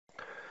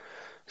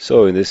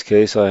So in this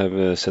case, I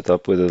have set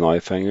up with an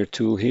Ifanger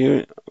tool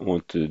here. I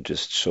want to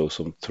just show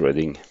some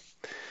threading.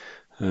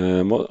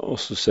 I'll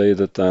also say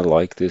that I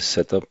like this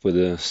setup with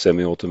a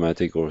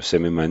semi-automatic or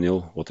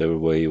semi-manual, whatever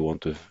way you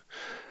want to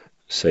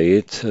say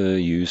it,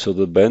 use of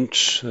the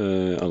bench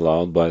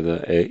allowed by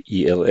the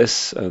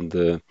ELS and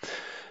the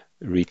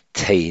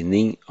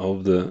retaining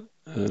of the,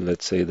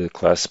 let's say, the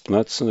clasp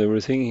nuts and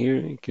everything here.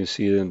 You can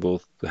see it in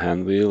both the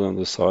hand wheel on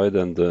the side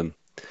and the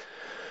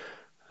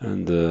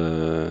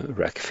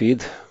rack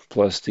feed,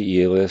 plus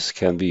the ELS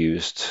can be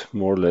used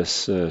more or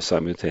less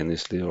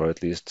simultaneously, or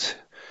at least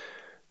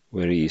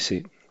very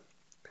easy.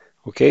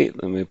 Okay,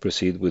 let me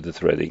proceed with the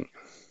threading.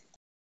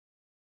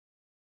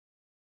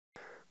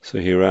 So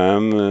here I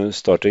am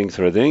starting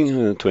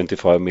threading,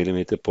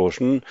 25mm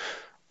portion,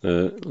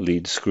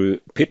 lead screw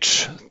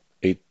pitch,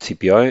 8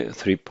 TPI,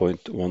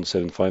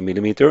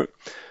 3.175mm.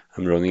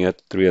 I'm running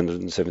at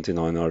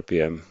 379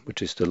 RPM,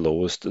 which is the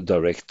lowest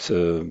direct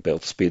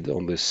belt speed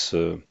on this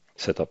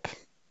setup.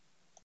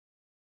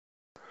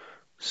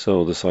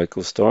 So the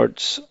cycle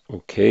starts,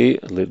 okay,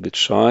 a little bit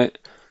shy,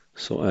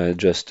 so I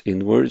adjust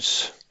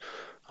inwards.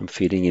 I'm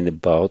feeding in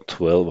about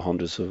 12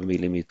 hundredths of a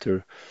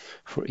millimeter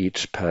for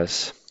each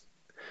pass.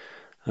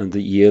 And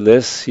the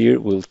ELS here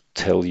will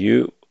tell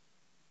you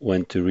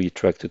when to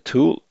retract the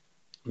tool,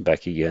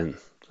 back again.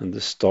 And the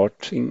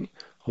starting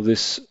of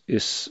this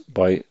is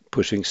by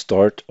pushing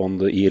start on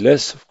the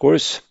ELS, of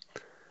course,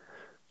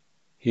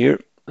 here.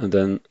 And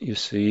then you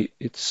see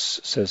it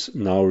says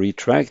now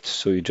retract,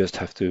 so you just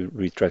have to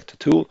retract the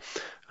tool.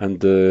 And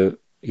the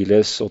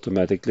ELS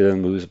automatically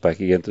then moves back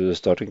again to the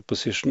starting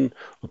position,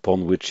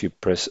 upon which you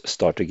press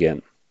start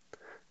again.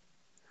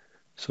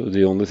 So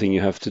the only thing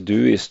you have to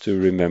do is to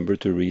remember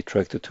to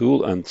retract the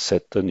tool and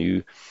set a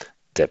new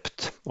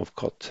depth of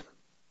cut.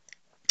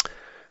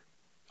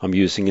 I'm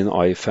using an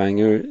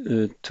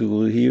Ifanger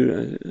tool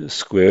here, a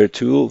square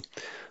tool.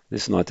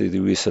 This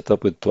 90-degree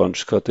setup with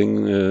plunge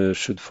cutting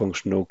should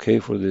function okay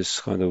for this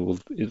kind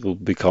of, it will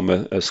become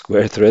a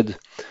square thread.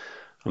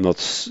 I'm not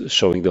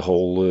showing the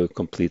whole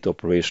complete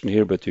operation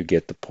here, but you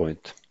get the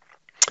point.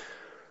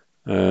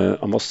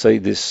 I must say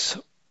this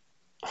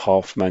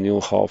half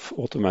manual, half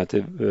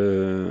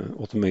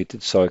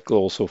automated cycle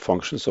also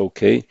functions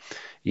okay,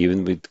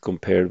 even with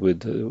compared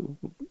with,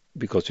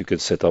 because you can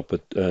set up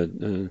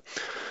a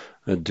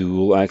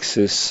dual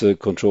axis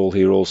control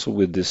here also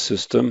with this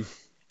system.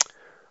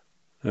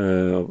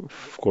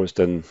 Of course,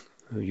 then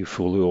you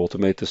fully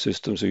automate the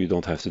system, so you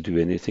don't have to do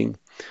anything.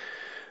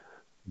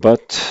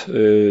 But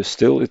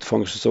still, it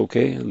functions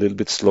okay, a little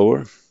bit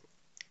slower.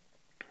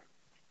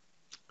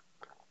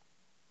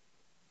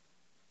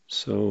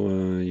 So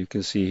you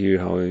can see here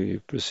how you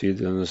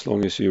proceed, and as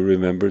long as you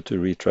remember to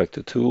retract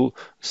the tool,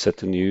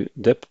 set a new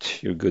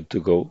depth, you're good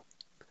to go.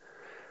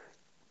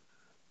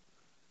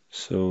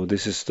 So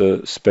this is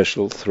the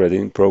special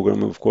threading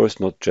program, of course,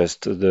 not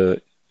just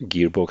the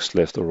gearbox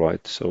left or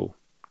right, so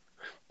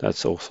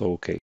that's also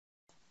okay.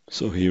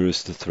 So here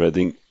is the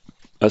threading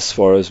as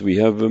far as we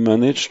have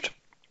managed.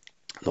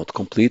 Not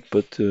complete,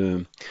 but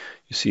you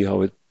see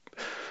how it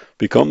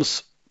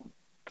becomes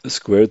a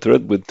square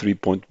thread with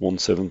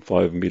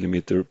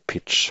 3.175mm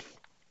pitch.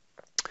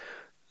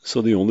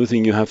 So the only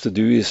thing you have to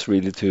do is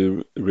really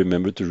to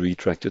remember to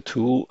retract the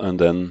tool and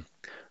then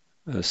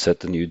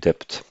set a new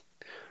depth.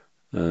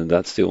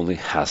 That's the only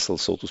hassle,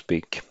 so to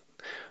speak.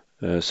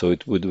 So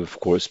it would of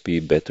course be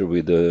better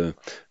with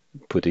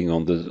putting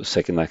on the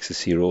second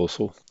axis here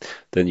also.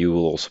 Then you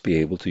will also be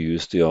able to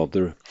use the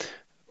other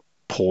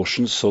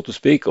portions, so to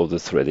speak, of the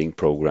threading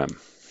program.